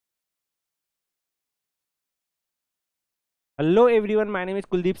Hello everyone, my name is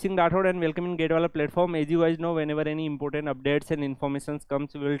𝐂𝐤𝐧𝐤𝐬 and welcome in GateWallah platform. As you guys know, whenever any important updates and informations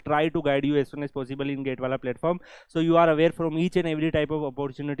comes, we will try to guide you as soon as possible in GateWallah platform, so you are aware from each and every type of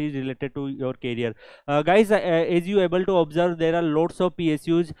opportunities related to your career. Guys, as you able to observe, there are lots of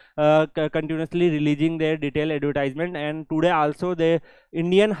PSUs continuously releasing their detailed advertisement, and today also the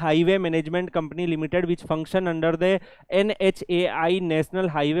Indian Highway Management Company Limited, which function under the NHAI, National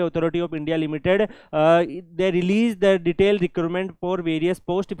Highway Authority of India Limited, they released the detailed recruitment for various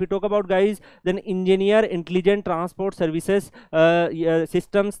posts. If you talk about, guys, then engineer intelligent transport services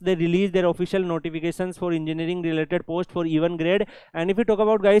systems, they release their official notifications for engineering related post for even grade. And if you talk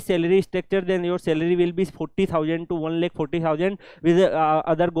about, guys, salary structure, then your salary will be 40,000 to 1,40,000 with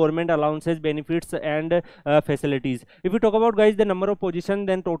other government allowances, benefits and facilities. If you talk about, guys, the number of positions,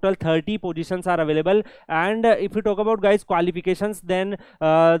 then total 30 positions are available. And if you talk about, guys, qualifications, then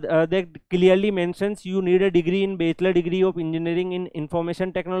they clearly mentions you need a degree in bachelor degree of engineering in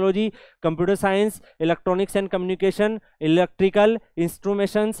information technology, computer science, electronics and communication, electrical,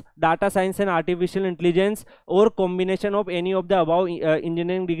 instrumentation, data science and artificial intelligence, or combination of any of the above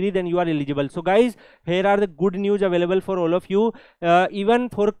engineering degree, then you are eligible. So guys, here are the good news available for all of you. Even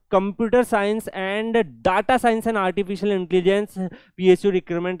for computer science and data science and artificial intelligence, PSU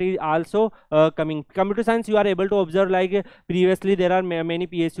recruitment is also coming. Computer science, you are able to observe, like previously there are many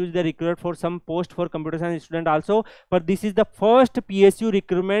PSUs they recruit for some post for computer science student also, but this is the first PSU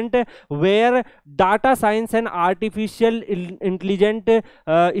recruitment where data science and artificial intelligent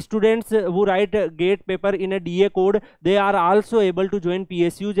students who write GATE paper in a DA code, they are also able to join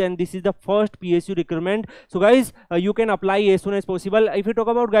PSUs, and this is the first PSU recruitment. So guys, you can apply as soon as possible. If you talk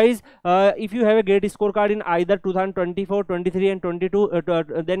about, guys, if you have a GATE scorecard in either 2024, 23 and 22,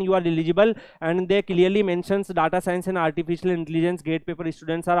 then you are eligible, and they clearly mentions data science and artificial intelligence GATE paper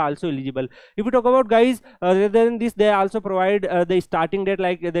students are also eligible. If you talk about, guys, rather than this, they also provide the starting date,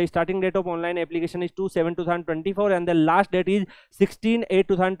 like the starting date of online application is 2/7/2024 and the last date is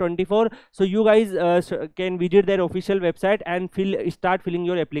 16/8/2024. so you guys can visit their official website and start filling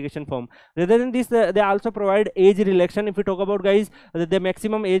your application form. Rather than this, they also provide age relaxation. If you talk about, guys, the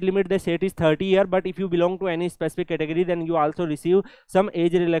maximum age limit they set is 30 years, but if you belong to any specific category, then you also receive some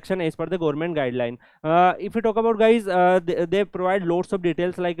age relaxation as per the government guideline. If you talk about, guys, they provide lots of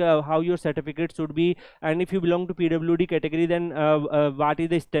details, like how your certificate should be, and if you belong to PWD category, then what is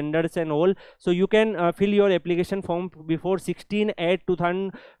the standards and all. So you can fill your application form before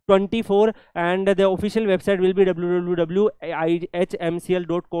 16/8/2024, and the official website will be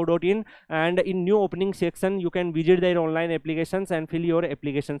www.ihmcl.co.in, and in new opening section you can visit their online applications and fill your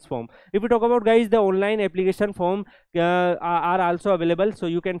applications form. If you talk about, guys, the online application form are also available, so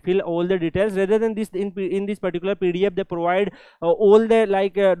you can fill all the details. Rather than this, in this particular PDF, they provide all the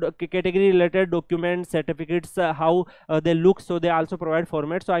like category related documents, certificates, how they look, so they also provide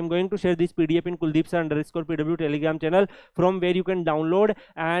format. So I'm going to share this PDF in 𝐂𝐤𝐴_PW Telegram channel, from where you can download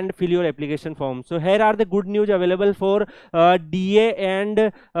and fill your application form. So here are the good news available for DA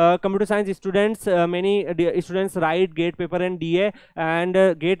and computer science students. Many students write GATE paper and DA, and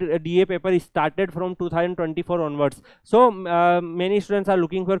GATE DA paper is started from 2024 onwards. So many students are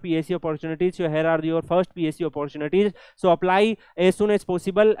looking for PSU opportunities. So here are your first PSU opportunities. So apply as soon as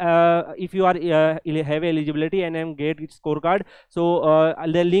possible if you are have eligibility and GATE scorecard. So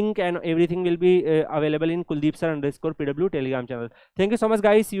the link and everything will be available in 𝐂𝐤𝐴_PW Telegram channel. Thank you so much,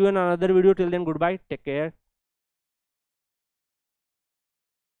 guys. See you in another video. Till then, goodbye. Take care.